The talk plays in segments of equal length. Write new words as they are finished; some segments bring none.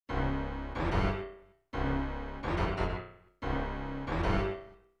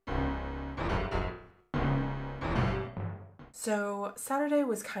So Saturday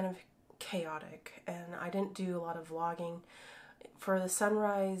was kind of chaotic and I didn't do a lot of vlogging. For the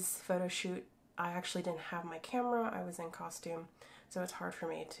sunrise photo shoot, I actually didn't have my camera. I was in costume, so it's hard for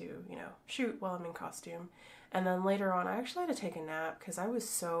me to, shoot while I'm in costume. And then later on, I actually had to take a nap because I was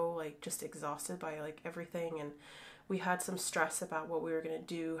so just exhausted by everything, and we had some stress about what we were going to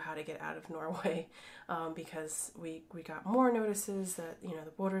do, how to get out of Norway, because we got more notices that,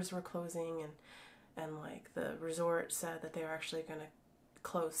 the borders were closing, and the resort said that they were actually going to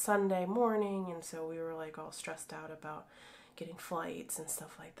close Sunday morning, and so we were all stressed out about getting flights and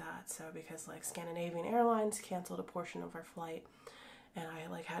stuff like that. So because Scandinavian Airlines canceled a portion of our flight, and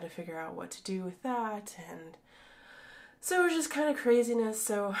I had to figure out what to do with that, and so it was just kind of craziness.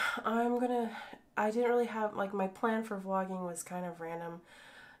 So I didn't really have, my plan for vlogging was kind of random.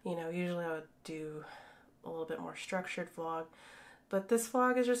 Usually I would do a little bit more structured vlog, but this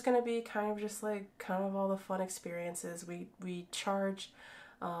vlog is just going to be kind of just kind of all the fun experiences. We charged,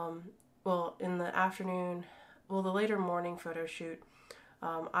 well, in the afternoon, well, the later morning photo shoot,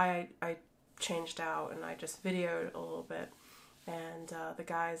 I changed out and I just videoed a little bit, and the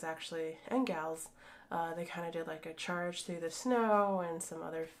guys actually, and gals, they kind of did a charge through the snow and some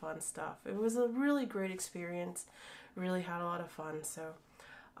other fun stuff. It was a really great experience, really had a lot of fun. So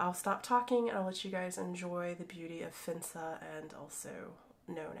I'll stop talking and I'll let you guys enjoy the beauty of Finse, and also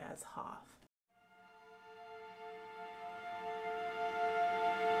known as Hoth.